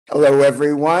Hello,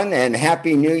 everyone, and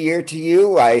Happy New Year to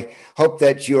you. I hope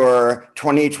that your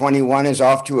 2021 is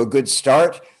off to a good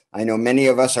start. I know many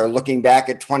of us are looking back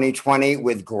at 2020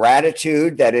 with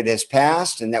gratitude that it has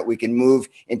passed and that we can move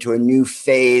into a new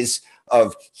phase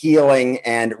of healing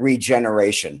and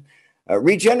regeneration.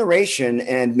 Regeneration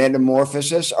and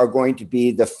metamorphosis are going to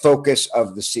be the focus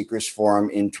of the Seekers Forum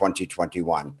in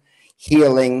 2021.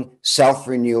 Healing,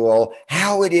 self-renewal,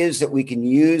 how it is that we can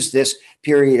use this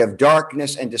period of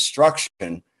darkness and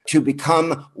destruction to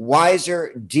become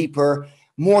wiser, deeper,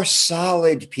 more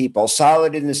solid people,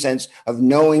 solid in the sense of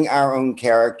knowing our own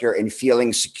character and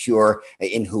feeling secure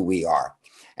in who we are.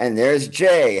 And there's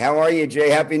Jay. How are you,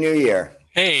 Jay? Happy New Year.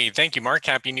 Hey, thank you, Mark.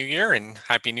 Happy New Year, and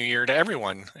Happy New Year to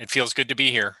everyone. It feels good to be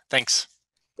here. Thanks.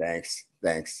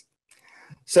 Thanks.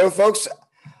 So, folks,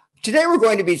 today we're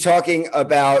going to be talking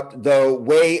about the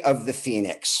way of the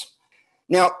phoenix.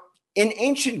 Now, in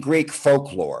ancient Greek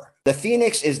folklore, the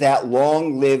phoenix is that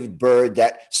long-lived bird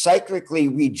that cyclically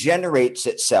regenerates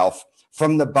itself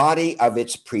from the body of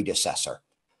its predecessor.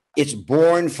 It's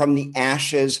born from the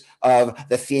ashes of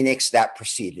the phoenix that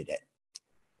preceded it.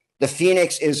 The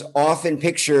phoenix is often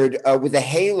pictured with a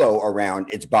halo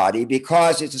around its body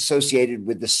because it's associated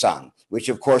with the sun, which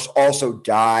of course also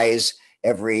dies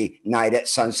every night at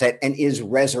sunset and is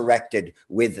resurrected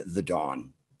with the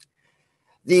dawn.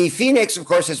 The phoenix, of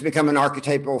course, has become an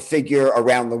archetypal figure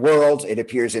around the world. It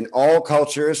appears in all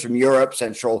cultures from Europe,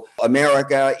 Central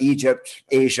America, Egypt,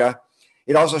 Asia.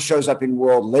 It also shows up in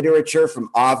world literature from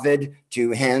Ovid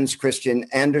to Hans Christian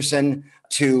Andersen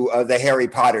to the Harry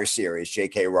Potter series,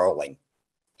 J.K. Rowling.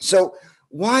 So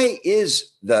why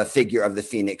is the figure of the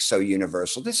phoenix so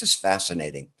universal? This is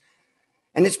fascinating.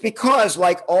 And it's because,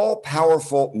 like all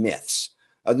powerful myths,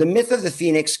 the myth of the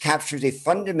phoenix captures a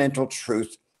fundamental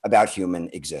truth about human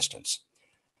existence.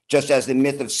 Just as the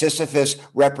myth of Sisyphus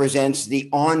represents the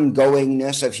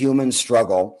ongoingness of human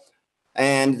struggle,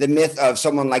 and the myth of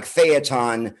someone like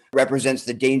Phaeton represents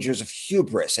the dangers of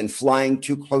hubris and flying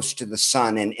too close to the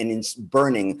sun and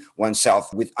burning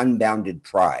oneself with unbounded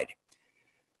pride.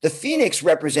 The phoenix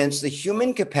represents the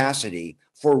human capacity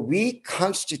for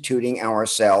reconstituting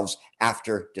ourselves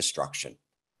after destruction,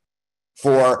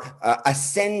 for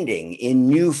ascending in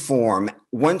new form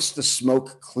once the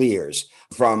smoke clears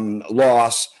from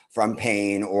loss, from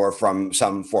pain, or from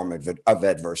some form of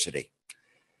adversity.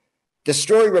 The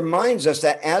story reminds us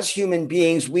that as human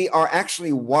beings, we are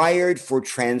actually wired for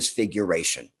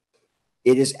transfiguration.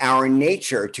 It is our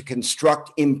nature to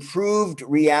construct improved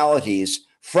realities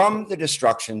from the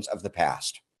destructions of the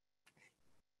past.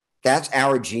 That's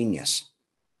our genius.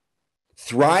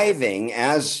 Thriving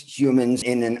as humans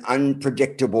in an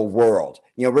unpredictable world,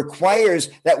 requires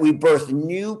that we birth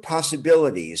new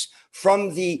possibilities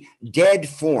from the dead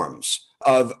forms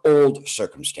of old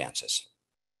circumstances.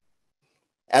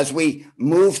 As we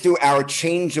move through our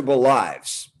changeable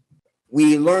lives,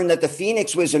 we learn that the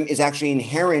phoenix wisdom is actually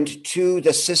inherent to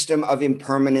the system of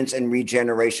impermanence and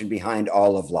regeneration behind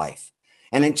all of life.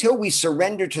 And until we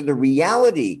surrender to the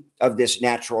reality of this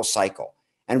natural cycle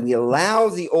and we allow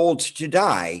the old to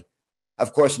die,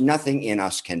 of course, nothing in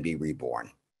us can be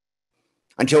reborn.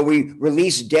 Until we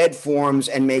release dead forms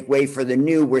and make way for the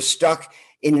new, we're stuck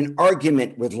in an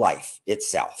argument with life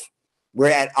itself. We're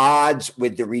at odds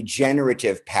with the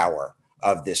regenerative power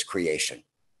of this creation.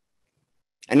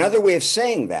 Another way of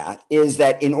saying that is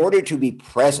that in order to be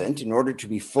present, in order to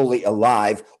be fully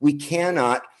alive, we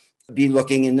cannot be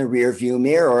looking in the rearview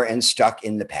mirror and stuck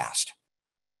in the past.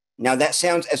 Now, that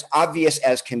sounds as obvious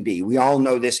as can be. We all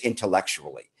know this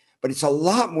intellectually, but it's a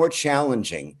lot more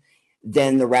challenging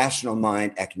than the rational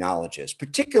mind acknowledges,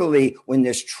 particularly when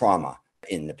there's trauma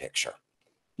in the picture.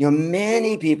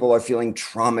 Many people are feeling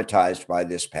traumatized by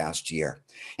this past year.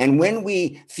 And when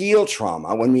we feel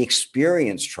trauma, when we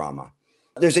experience trauma,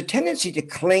 there's a tendency to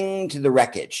cling to the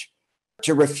wreckage,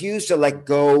 to refuse to let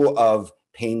go of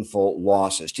painful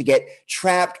losses, to get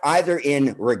trapped either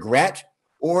in regret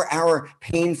or our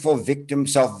painful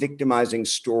self-victimizing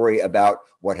story about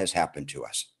what has happened to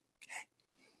us.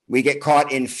 We get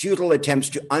caught in futile attempts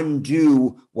to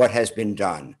undo what has been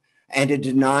done, and a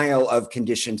denial of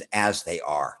conditions as they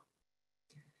are.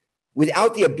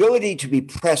 Without the ability to be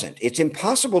present, it's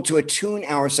impossible to attune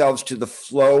ourselves to the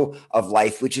flow of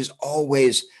life, which is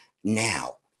always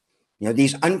now.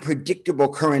 These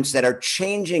unpredictable currents that are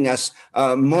changing us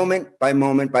moment by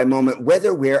moment by moment,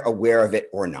 whether we're aware of it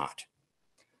or not.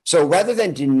 So rather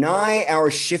than deny our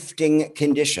shifting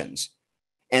conditions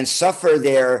and suffer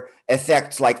their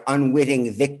effects like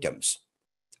unwitting victims,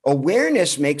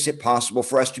 awareness makes it possible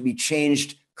for us to be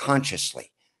changed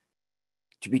consciously.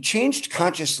 To be changed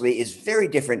consciously is very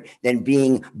different than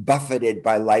being buffeted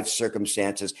by life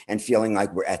circumstances and feeling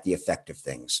like we're at the effect of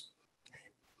things.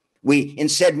 We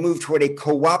instead move toward a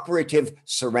cooperative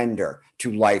surrender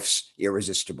to life's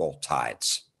irresistible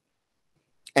tides.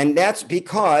 And that's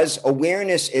because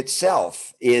awareness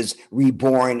itself is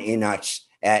reborn in us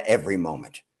at every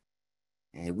moment.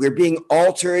 And we're being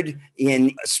altered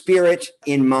in spirit,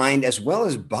 in mind, as well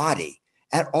as body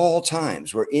at all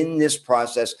times. We're in this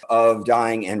process of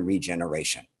dying and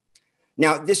regeneration.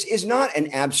 Now, this is not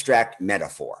an abstract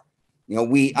metaphor.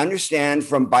 We understand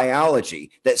from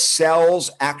biology that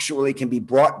cells actually can be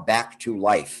brought back to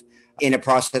life in a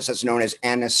process that's known as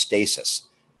anastasis.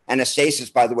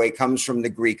 Anastasis, by the way, comes from the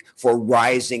Greek for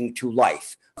rising to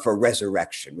life, for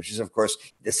resurrection, which is, of course,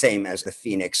 the same as the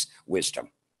phoenix wisdom.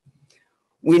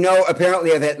 We know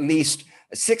apparently of at least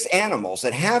 6 animals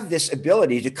that have this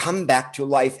ability to come back to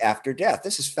life after death.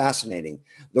 This is fascinating.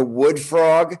 The wood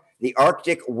frog, the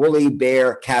Arctic woolly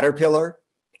bear caterpillar,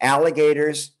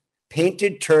 alligators,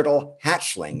 painted turtle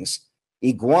hatchlings,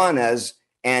 iguanas,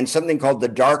 and something called the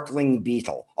darkling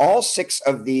beetle. All 6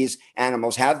 of these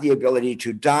animals have the ability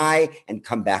to die and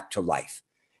come back to life.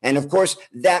 And of course,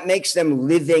 that makes them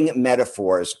living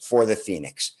metaphors for the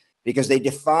phoenix, because they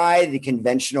defy the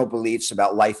conventional beliefs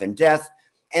about life and death.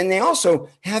 And they also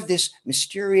have this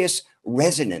mysterious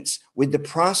resonance with the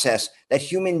process that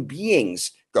human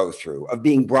beings go through of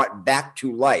being brought back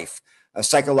to life,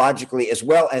 psychologically as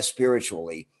well as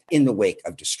spiritually, in the wake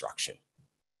of destruction.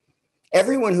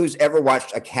 Everyone who's ever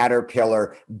watched a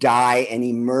caterpillar die and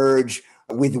emerge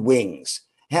with wings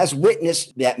has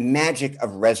witnessed that magic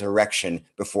of resurrection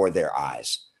before their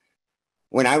eyes.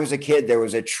 When I was a kid, there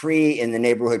was a tree in the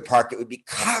neighborhood park that would be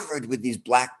covered with these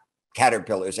black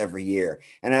caterpillars every year.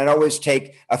 And I'd always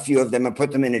take a few of them and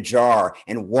put them in a jar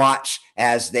and watch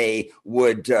as they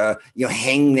would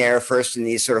hang there first in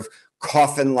these sort of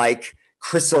coffin-like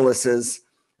chrysalises.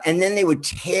 And then they would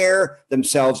tear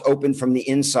themselves open from the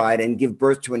inside and give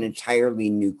birth to an entirely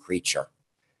new creature.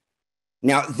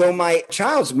 Now, though my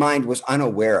child's mind was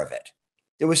unaware of it,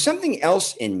 there was something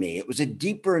else in me. It was a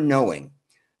deeper knowing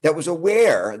that was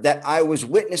aware that I was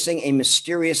witnessing a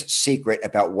mysterious secret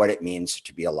about what it means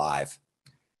to be alive.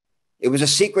 It was a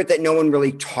secret that no one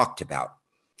really talked about,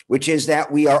 which is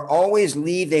that we are always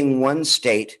leaving one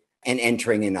state and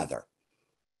entering another.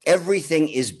 Everything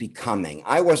is becoming.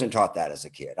 I wasn't taught that as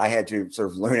a kid. I had to sort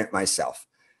of learn it myself.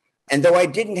 And though I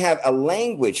didn't have a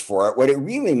language for it, what it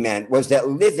really meant was that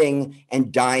living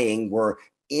and dying were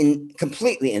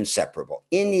completely inseparable,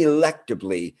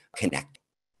 ineluctably connected.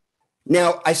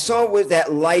 Now, I saw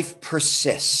that life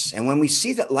persists. And when we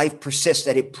see that life persists,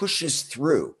 that it pushes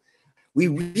through, we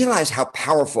realize how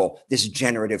powerful this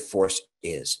generative force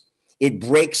is. It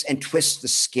breaks and twists the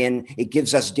skin. It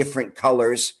gives us different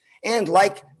colors. And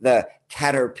like the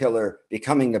caterpillar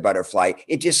becoming the butterfly,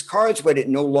 it discards what it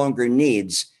no longer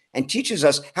needs and teaches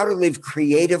us how to live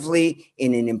creatively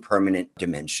in an impermanent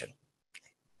dimension.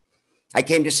 I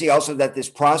came to see also that this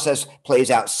process plays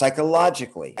out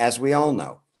psychologically, as we all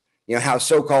know. How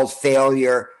so-called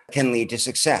failure can lead to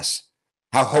success,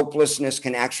 how hopelessness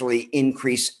can actually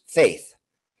increase faith,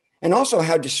 and also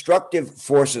how destructive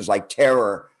forces like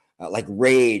terror, like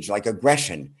rage, like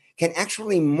aggression, can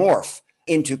actually morph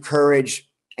into courage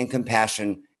and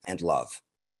compassion and love.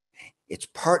 It's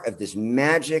part of this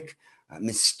magic,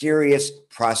 mysterious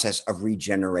process of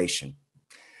regeneration.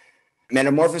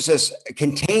 Metamorphosis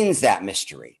contains that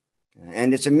mystery.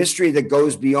 And it's a mystery that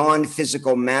goes beyond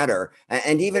physical matter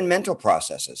and even mental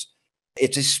processes.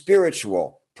 It's a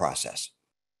spiritual process.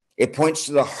 It points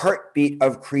to the heartbeat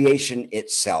of creation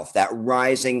itself, that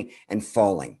rising and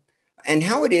falling, and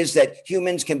how it is that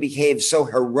humans can behave so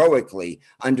heroically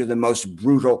under the most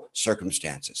brutal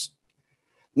circumstances.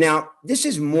 Now, this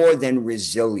is more than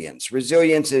resilience.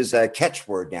 Resilience is a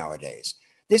catchword nowadays.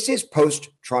 This is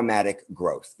post-traumatic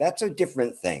growth. That's a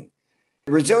different thing.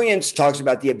 Resilience talks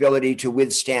about the ability to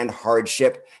withstand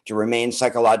hardship, to remain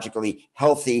psychologically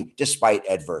healthy despite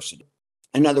adversity.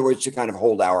 In other words, to kind of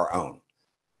hold our own.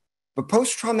 But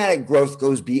post-traumatic growth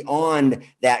goes beyond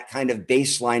that kind of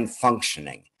baseline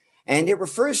functioning. And it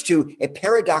refers to a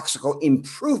paradoxical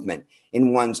improvement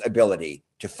in one's ability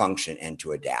to function and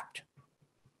to adapt.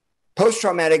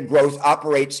 Post-traumatic growth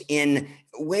operates in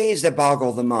ways that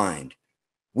boggle the mind.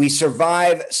 We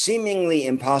survive seemingly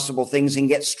impossible things and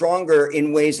get stronger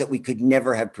in ways that we could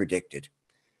never have predicted.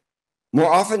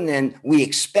 More often than we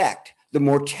expect, the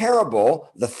more terrible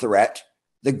the threat,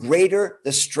 the greater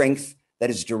the strength that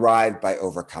is derived by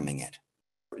overcoming it.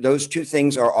 Those two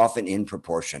things are often in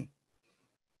proportion.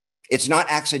 It's not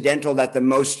accidental that the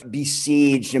most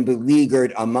besieged and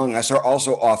beleaguered among us are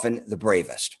also often the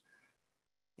bravest.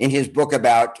 In his book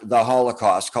about the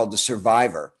Holocaust called The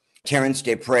Survivor, Terence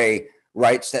Desprez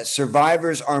writes that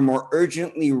survivors are more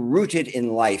urgently rooted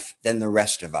in life than the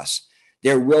rest of us.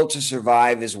 Their will to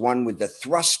survive is one with the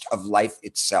thrust of life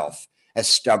itself, as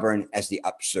stubborn as the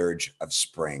upsurge of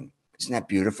spring. Isn't that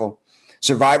beautiful?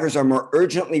 Survivors are more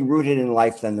urgently rooted in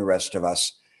life than the rest of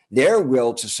us. Their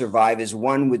will to survive is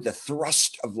one with the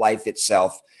thrust of life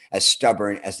itself, as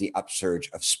stubborn as the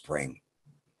upsurge of spring.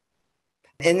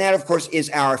 And that, of course, is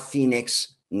our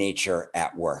phoenix nature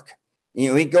at work.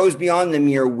 It goes beyond the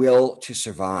mere will to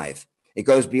survive. It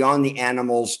goes beyond the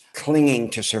animals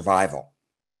clinging to survival.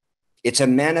 It's a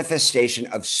manifestation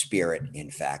of spirit,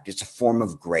 in fact. It's a form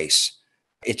of grace.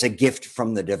 It's a gift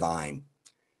from the divine.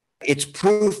 It's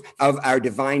proof of our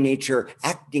divine nature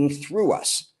acting through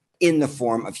us in the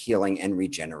form of healing and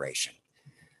regeneration.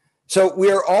 So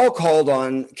we are all called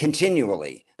on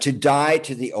continually to die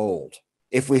to the old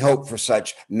if we hope for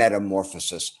such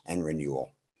metamorphosis and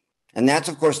renewal. And that's,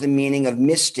 of course, the meaning of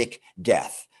mystic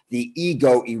death, the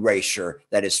ego erasure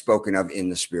that is spoken of in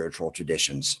the spiritual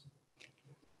traditions.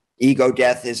 Ego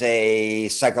death is a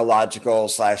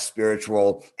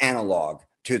psychological/spiritual analog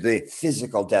to the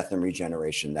physical death and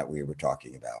regeneration that we were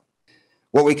talking about.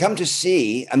 What we come to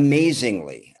see,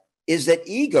 amazingly, is that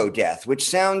ego death, which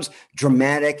sounds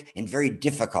dramatic and very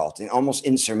difficult and almost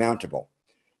insurmountable,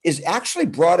 is actually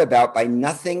brought about by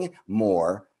nothing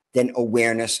more than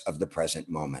awareness of the present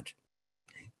moment.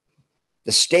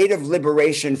 The state of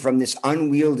liberation from this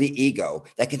unwieldy ego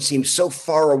that can seem so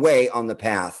far away on the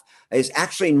path is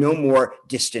actually no more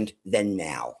distant than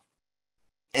now.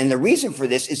 And the reason for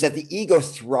this is that the ego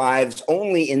thrives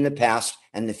only in the past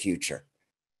and the future,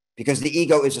 because the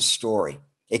ego is a story.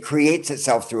 It creates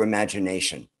itself through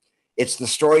imagination. It's the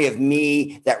story of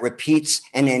me that repeats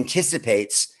and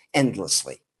anticipates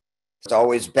endlessly. It's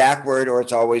always backward or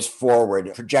it's always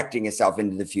forward, projecting itself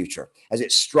into the future as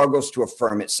it struggles to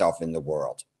affirm itself in the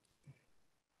world.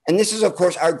 And this is, of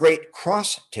course, our great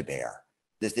cross to bear,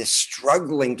 this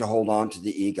struggling to hold on to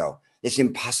the ego, this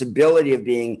impossibility of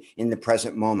being in the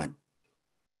present moment.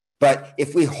 But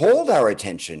if we hold our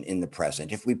attention in the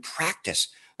present, if we practice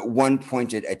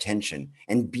one-pointed attention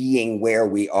and being where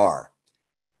we are,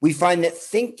 we find that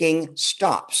thinking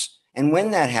stops. And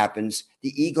when that happens, the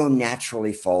ego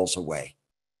naturally falls away.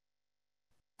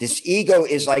 This ego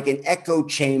is like an echo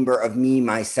chamber of me,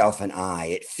 myself, and I.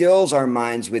 It fills our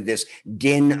minds with this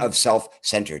din of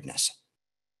self-centeredness.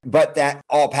 But that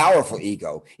all-powerful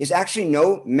ego is actually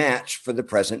no match for the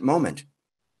present moment.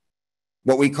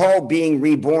 What we call being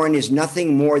reborn is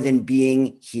nothing more than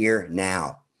being here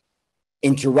now,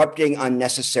 interrupting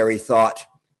unnecessary thought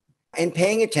and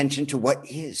paying attention to what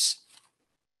is.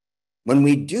 When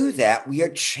we do that, we are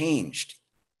changed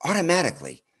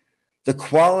automatically. The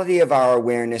quality of our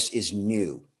awareness is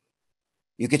new.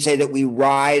 You could say that we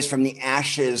rise from the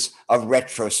ashes of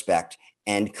retrospect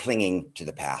and clinging to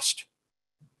the past.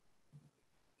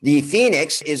 The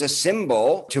phoenix is a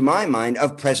symbol, to my mind,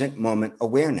 of present moment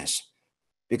awareness,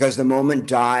 because the moment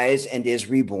dies and is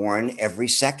reborn every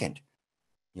second.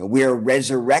 We are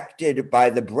resurrected by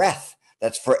the breath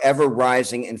that's forever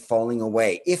rising and falling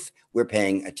away if we're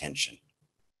paying attention.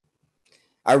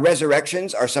 Our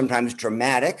resurrections are sometimes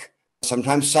dramatic,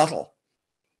 sometimes subtle.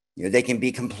 They can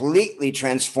be completely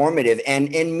transformative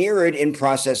and mirrored in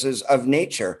processes of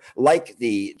nature, like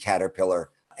the caterpillar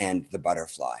and the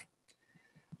butterfly.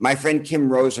 My friend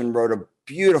Kim Rosen wrote a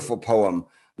beautiful poem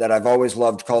that I've always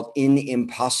loved called In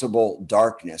Impossible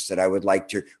Darkness that I would like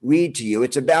to read to you.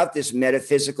 It's about this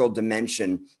metaphysical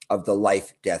dimension of the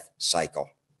life-death cycle.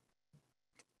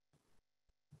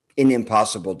 In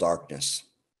Impossible Darkness.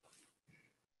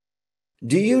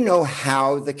 Do you know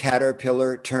how the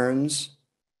caterpillar turns?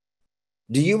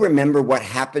 Do you remember what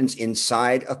happens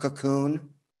inside a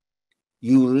cocoon?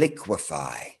 You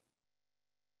liquefy.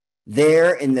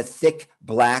 There in the thick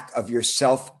black of your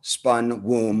self-spun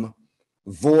womb,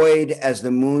 void as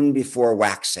the moon before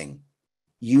waxing,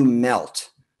 you melt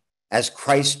as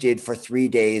Christ did for 3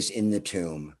 days in the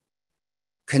tomb,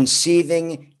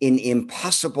 conceiving in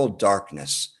impossible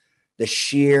darkness the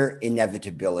sheer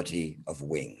inevitability of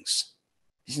wings.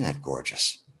 Isn't that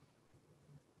gorgeous?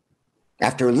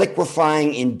 After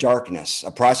liquefying in darkness, a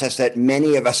process that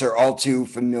many of us are all too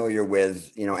familiar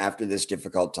with, after this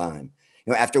difficult time,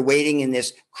 after waiting in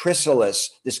this chrysalis,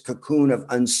 this cocoon of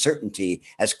uncertainty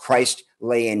as Christ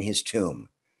lay in his tomb,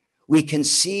 we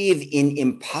conceive in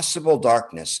impossible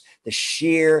darkness the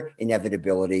sheer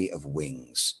inevitability of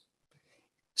wings.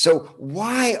 So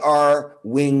why are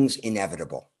wings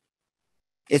inevitable?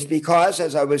 It's because,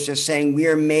 as I was just saying, we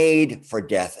are made for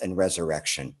death and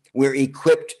resurrection. We're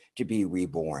equipped to be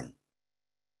reborn.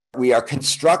 We are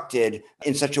constructed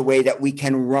in such a way that we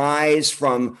can rise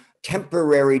from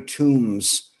temporary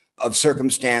tombs of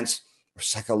circumstance or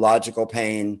psychological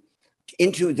pain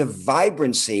into the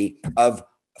vibrancy of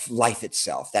life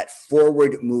itself, that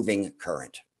forward-moving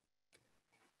current.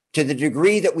 To the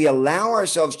degree that we allow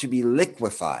ourselves to be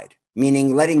liquefied,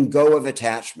 meaning letting go of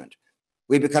attachment,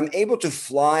 we become able to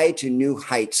fly to new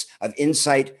heights of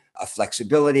insight, of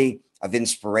flexibility, of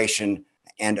inspiration,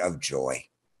 and of joy.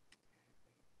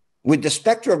 With the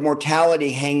specter of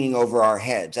mortality hanging over our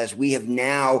heads, as we have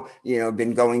now,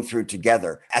 been going through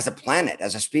together as a planet,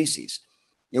 as a species,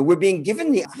 we're being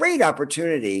given the great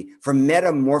opportunity for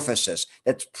metamorphosis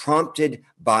that's prompted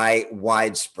by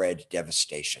widespread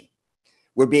devastation.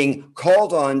 We're being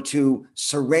called on to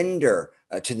surrender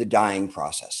to the dying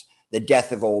process, the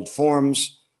death of old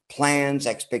forms, plans,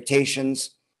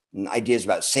 expectations, and ideas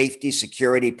about safety,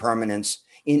 security, permanence,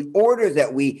 in order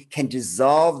that we can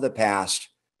dissolve the past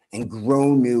and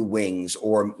grow new wings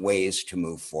or ways to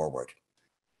move forward.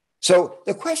 So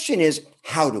the question is,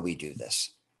 how do we do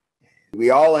this? We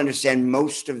all understand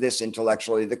most of this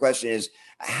intellectually. The question is,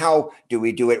 how do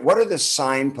we do it? What are the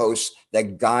signposts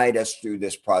that guide us through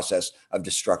this process of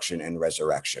destruction and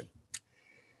resurrection?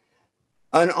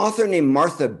 An author named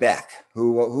Martha Beck,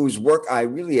 whose work I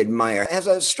really admire, has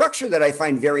a structure that I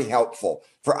find very helpful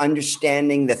for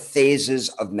understanding the phases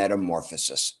of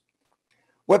metamorphosis.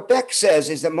 What Beck says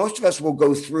is that most of us will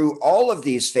go through all of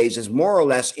these phases more or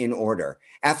less in order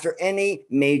after any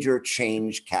major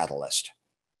change catalyst.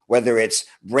 Whether it's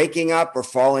breaking up or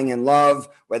falling in love,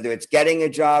 whether it's getting a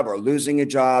job or losing a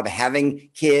job, having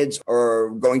kids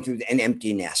or going through an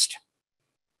empty nest.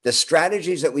 The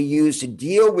strategies that we use to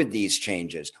deal with these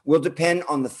changes will depend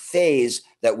on the phase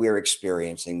that we're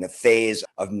experiencing, the phase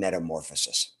of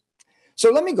metamorphosis.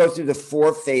 So let me go through the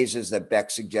 4 phases that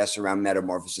Beck suggests around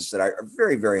metamorphosis that are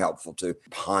very, very helpful to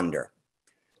ponder.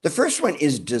 The first one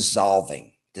is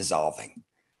dissolving,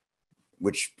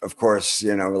 which of course,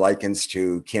 likens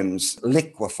to Kim's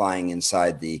liquefying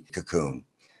inside the cocoon.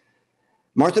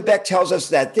 Martha Beck tells us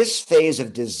that this phase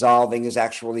of dissolving is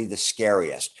actually the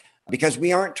scariest because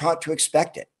we aren't taught to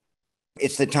expect it.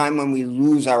 It's the time when we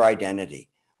lose our identity,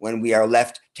 when we are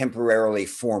left temporarily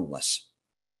formless.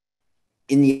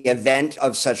 In the event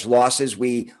of such losses,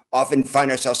 we often find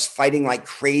ourselves fighting like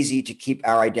crazy to keep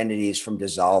our identities from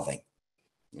dissolving.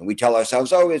 And we tell ourselves,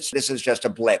 this is just a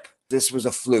blip. This was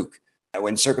a fluke.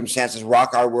 When circumstances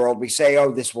rock our world, we say,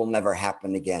 this will never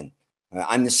happen again.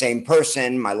 I'm the same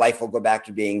person. My life will go back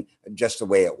to being just the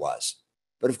way it was.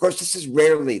 But of course, this is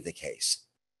rarely the case.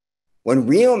 When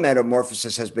real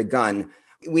metamorphosis has begun,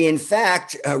 we in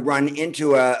fact run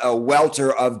into a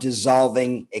welter of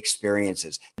dissolving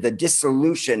experiences. The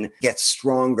dissolution gets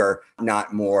stronger,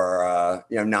 not more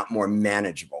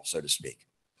manageable, so to speak.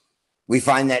 We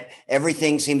find that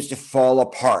everything seems to fall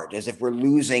apart, as if we're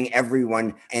losing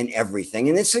everyone and everything.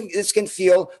 And this can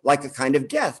feel like a kind of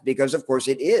death, because of course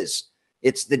it is.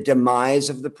 It's the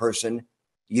demise of the person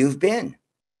you've been.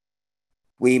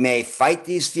 We may fight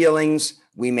these feelings.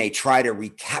 We may try to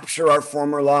recapture our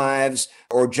former lives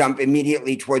or jump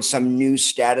immediately towards some new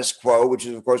status quo, which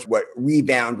is, of course, what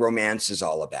rebound romance is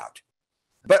all about.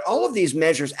 But all of these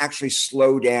measures actually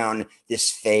slow down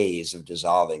this phase of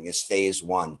dissolving, this phase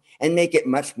 1, and make it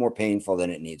much more painful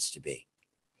than it needs to be.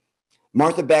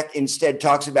 Martha Beck instead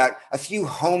talks about a few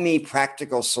homey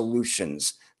practical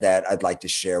solutions that I'd like to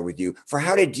share with you for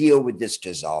how to deal with this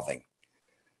dissolving.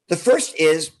 The first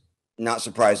is, not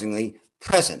surprisingly,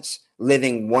 presence,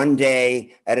 living one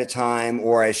day at a time,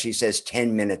 or as she says,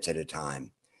 10 minutes at a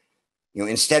time.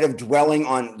 Instead of dwelling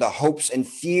on the hopes and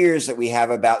fears that we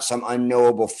have about some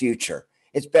unknowable future,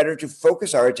 it's better to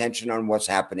focus our attention on what's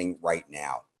happening right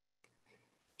now.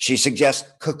 She suggests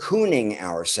cocooning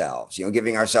ourselves,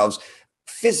 giving ourselves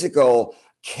physical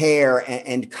care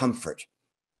and comfort.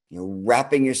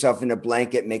 Wrapping yourself in a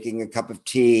blanket, making a cup of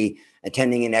tea,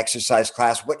 attending an exercise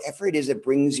class, whatever it is that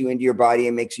brings you into your body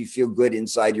and makes you feel good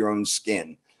inside your own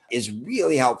skin is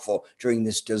really helpful during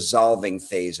this dissolving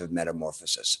phase of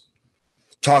metamorphosis.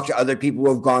 Talk to other people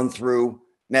who have gone through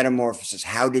metamorphosis.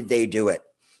 How did they do it?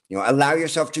 Allow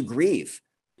yourself to grieve,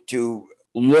 to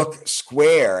look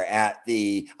square at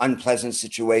the unpleasant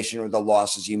situation or the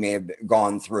losses you may have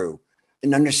gone through.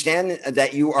 And understand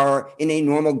that you are in a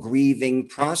normal grieving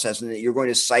process and that you're going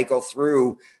to cycle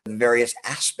through the various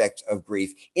aspects of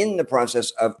grief in the process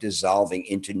of dissolving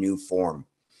into new form.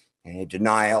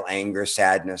 Denial, anger,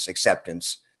 sadness,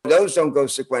 acceptance. Those don't go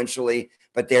sequentially,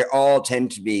 but they all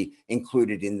tend to be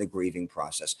included in the grieving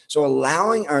process. So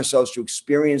allowing ourselves to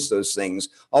experience those things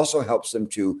also helps them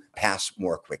to pass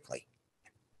more quickly.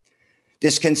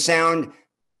 This can sound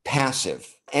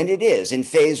passive, and it is in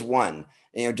phase one.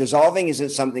 Dissolving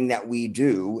isn't something that we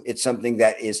do, it's something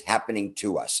that is happening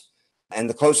to us. And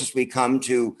the closest we come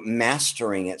to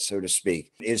mastering it, so to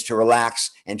speak, is to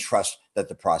relax and trust that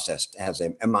the process has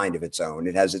a mind of its own.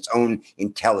 It has its own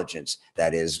intelligence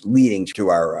that is leading to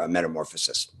our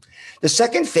metamorphosis. The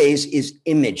second phase is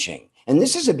imaging, and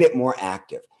this is a bit more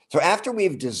active. So after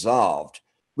we've dissolved,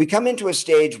 we come into a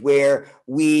stage where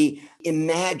we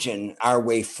imagine our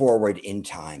way forward in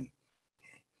time.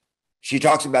 She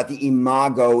talks about the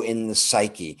imago in the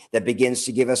psyche that begins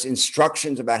to give us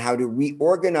instructions about how to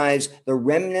reorganize the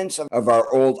remnants of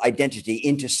our old identity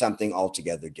into something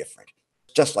altogether different,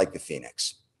 just like the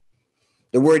phoenix.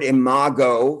 The word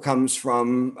imago comes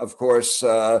from, of course,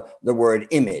 the word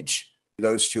image.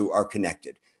 Those two are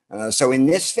connected. So in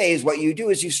this phase, what you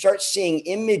do is you start seeing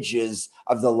images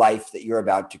of the life that you're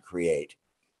about to create.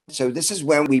 So this is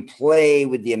when we play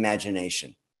with the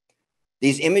imagination.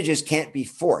 These images can't be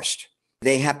forced.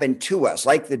 They happen to us,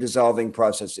 like the dissolving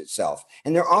process itself.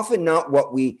 And they're often not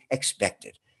what we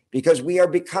expected because we are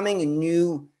becoming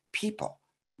new people,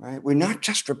 right? We're not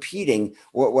just repeating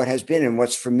what has been and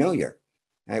what's familiar.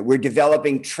 Right? We're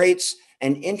developing traits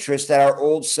and interests that our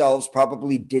old selves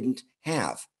probably didn't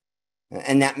have.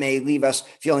 And that may leave us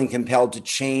feeling compelled to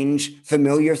change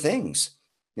familiar things,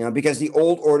 because the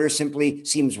old order simply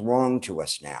seems wrong to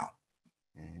us now.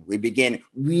 We begin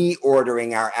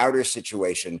reordering our outer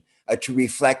situation to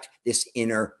reflect this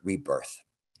inner rebirth.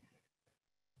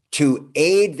 To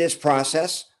aid this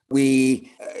process,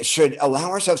 we should allow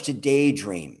ourselves to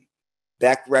daydream.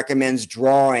 Beck recommends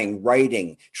drawing,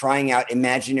 writing, trying out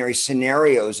imaginary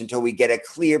scenarios until we get a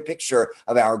clear picture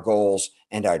of our goals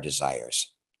and our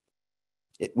desires.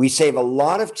 We save a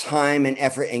lot of time and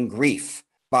effort and grief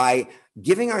by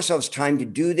giving ourselves time to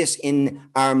do this in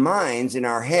our minds, in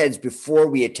our heads, before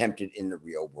we attempt it in the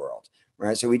real world,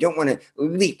 right? So we don't want to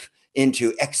leap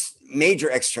into major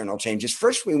external changes.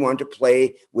 First, we want to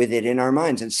play with it in our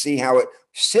minds and see how it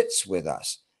sits with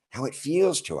us, how it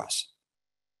feels to us.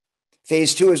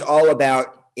 Phase two is all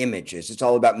about images. It's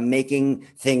all about making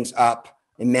things up,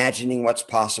 imagining what's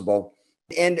possible.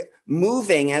 And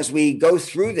moving as we go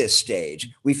through this stage,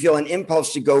 we feel an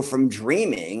impulse to go from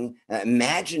dreaming,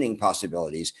 imagining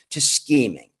possibilities, to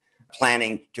scheming,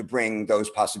 planning to bring those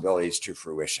possibilities to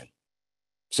fruition.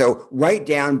 So write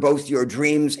down both your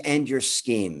dreams and your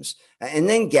schemes, and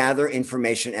then gather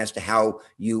information as to how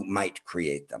you might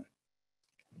create them.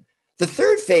 The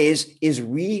third phase is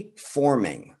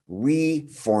reforming.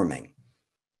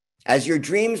 As your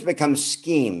dreams become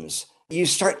schemes, you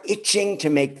start itching to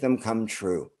make them come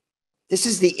true. This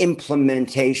is the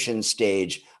implementation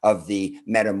stage of the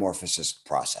metamorphosis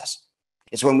process.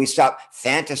 It's when we stop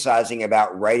fantasizing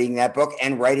about writing that book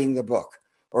and writing the book,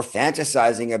 or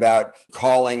fantasizing about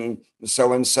calling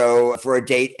so-and-so for a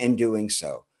date and doing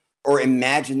so, or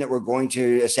imagine that we're going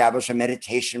to establish a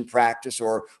meditation practice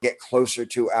or get closer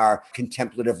to our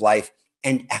contemplative life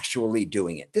and actually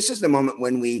doing it. This is the moment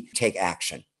when we take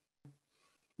action.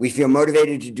 We feel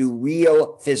motivated to do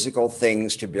real physical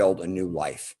things to build a new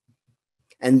life.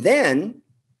 And then,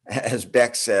 as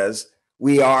Beck says,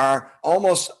 we are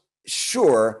almost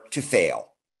sure to fail.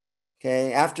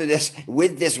 Okay, after this,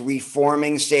 with this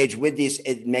reforming stage, with this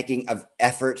making of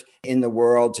effort in the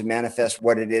world to manifest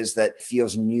what it is that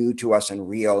feels new to us and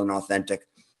real and authentic,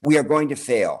 we are going to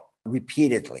fail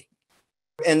repeatedly.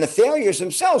 And the failures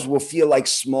themselves will feel like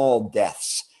small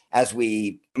deaths as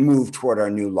we move toward our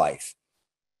new life.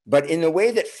 But in the way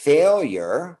that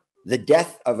failure, the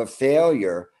death of a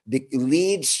failure,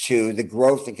 leads to the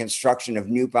growth and construction of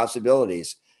new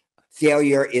possibilities,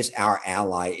 failure is our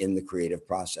ally in the creative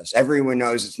process. Everyone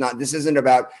knows this isn't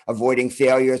about avoiding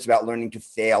failure. It's about learning to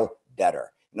fail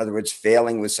better. In other words,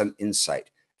 failing with some insight,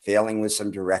 failing with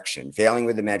some direction, failing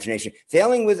with imagination,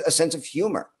 failing with a sense of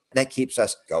humor that keeps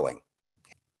us going.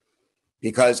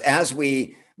 Because as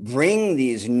we bring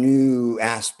these new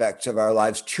aspects of our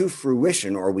lives to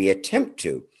fruition, or we attempt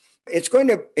to, it's going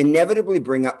to inevitably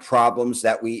bring up problems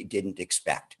that we didn't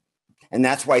expect. And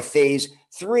that's why phase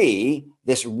three,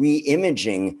 this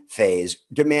re-imaging phase,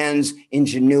 demands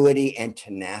ingenuity and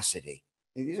tenacity.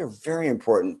 These are very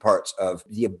important parts of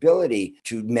the ability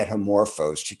to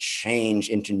metamorphose, to change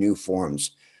into new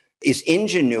forms. Is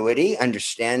ingenuity,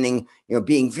 understanding,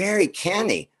 being very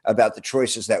canny about the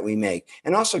choices that we make,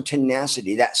 and also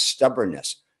tenacity, that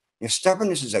stubbornness.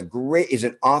 Stubbornness is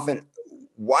an often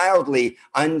wildly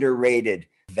underrated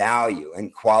value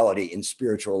and quality in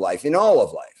spiritual life, in all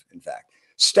of life, in fact.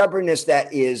 stubbornness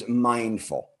that is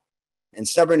mindful, and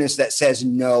stubbornness that says,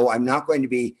 no, I'm not going to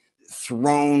be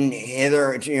thrown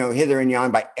hither and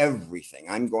yon by everything.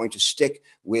 I'm going to stick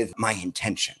with my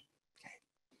intention.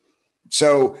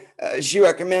 So she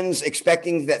recommends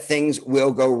expecting that things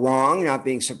will go wrong, not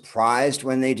being surprised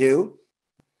when they do,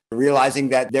 realizing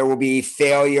that there will be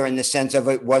failure in the sense of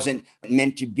it wasn't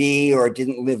meant to be or it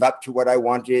didn't live up to what I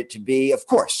wanted it to be. Of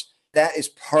course, that is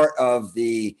part of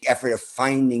the effort of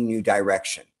finding new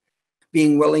direction.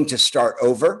 Being willing to start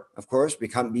over, of course,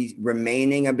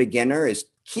 remaining a beginner is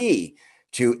key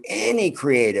to any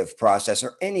creative process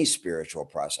or any spiritual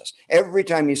process. Every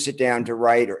time you sit down to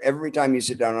write or every time you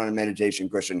sit down on a meditation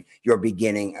cushion, you're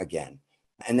beginning again.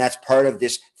 And that's part of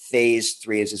this phase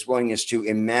 3 is this willingness to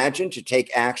imagine, to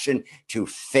take action, to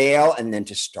fail, and then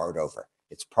to start over.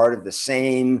 It's part of the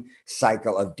same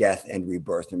cycle of death and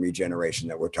rebirth and regeneration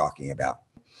that we're talking about.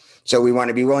 So we want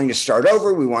to be willing to start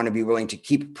over. We want to be willing to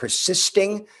keep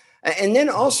persisting, and then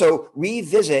also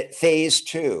revisit phase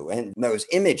 2 and those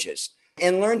images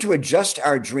and learn to adjust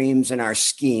our dreams and our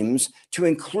schemes to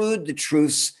include the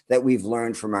truths that we've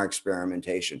learned from our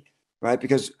experimentation, right?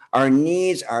 Because our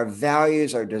needs, our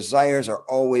values, our desires are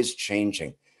always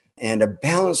changing. And a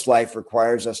balanced life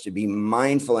requires us to be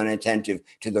mindful and attentive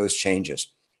to those changes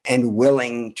and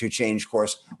willing to change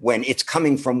course when it's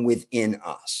coming from within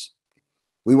us.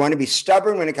 We want to be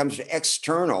stubborn when it comes to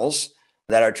externals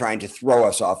that are trying to throw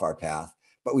us off our path,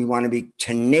 but we want to be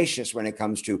tenacious when it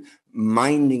comes to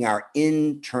minding our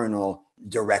internal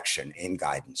direction and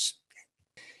guidance.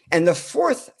 And the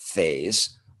 4th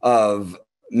phase of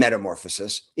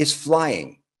metamorphosis is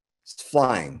flying. It's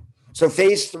flying. So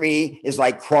phase 3 is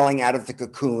like crawling out of the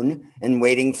cocoon and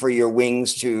waiting for your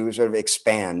wings to sort of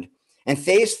expand. And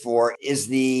phase 4 is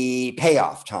the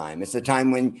payoff time. It's the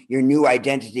time when your new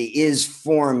identity is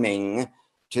forming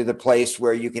to the place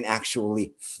where you can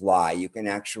actually fly. You can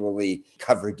actually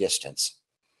cover distance.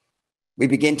 We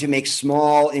begin to make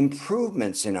small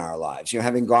improvements in our lives,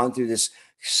 having gone through this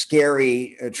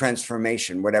scary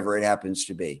transformation, whatever it happens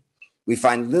to be. We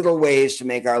find little ways to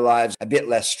make our lives a bit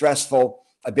less stressful,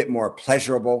 a bit more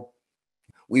pleasurable.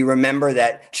 We remember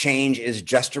that change is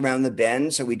just around the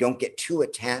bend, so we don't get too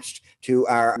attached to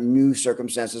our new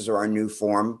circumstances or our new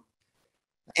form.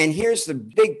 And here's the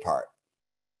big part.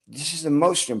 This is the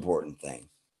most important thing,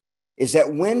 is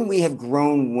that when we have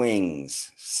grown wings,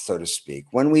 so to speak,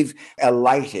 when we've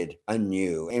alighted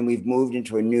anew and we've moved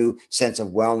into a new sense of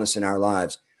wellness in our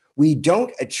lives, we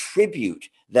don't attribute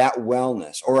that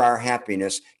wellness or our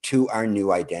happiness to our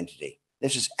new identity.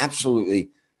 This is absolutely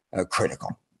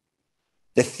critical.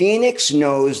 The phoenix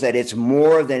knows that it's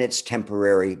more than its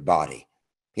temporary body.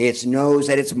 It knows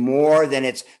that it's more than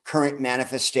its current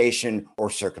manifestation or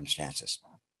circumstances.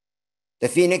 The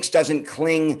phoenix doesn't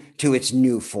cling to its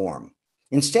new form.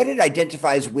 Instead, it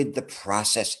identifies with the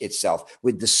process itself,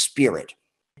 with the spirit,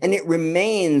 and it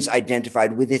remains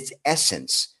identified with its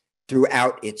essence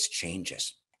throughout its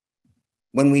changes.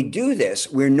 When we do this,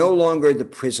 we're no longer the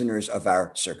prisoners of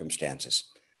our circumstances.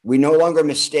 We no longer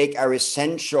mistake our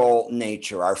essential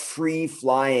nature, our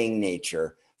free-flying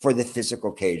nature, for the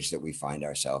physical cage that we find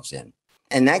ourselves in.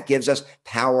 And that gives us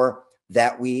power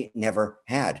that we never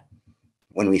had.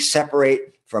 When we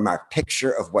separate from our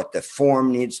picture of what the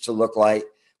form needs to look like,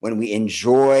 when we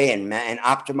enjoy and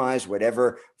optimize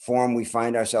whatever form we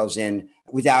find ourselves in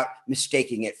without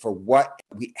mistaking it for what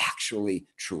we actually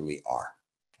truly are.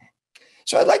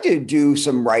 So I'd like to do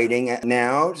some writing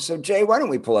now. So Jay, why don't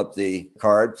we pull up the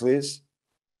card, please?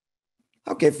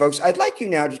 Okay, folks, I'd like you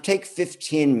now to take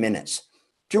 15 minutes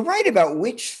to write about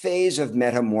which phase of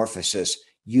metamorphosis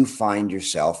you find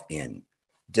yourself in: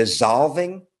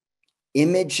 dissolving,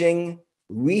 imaging,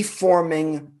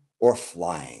 reforming, or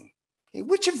flying.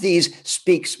 Which of these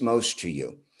speaks most to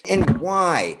you? And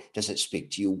why does it speak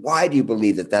to you? Why do you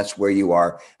believe that that's where you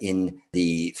are in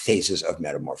the phases of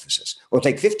metamorphosis? We'll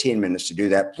take 15 minutes to do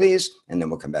that, please, and then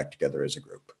we'll come back together as a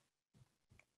group.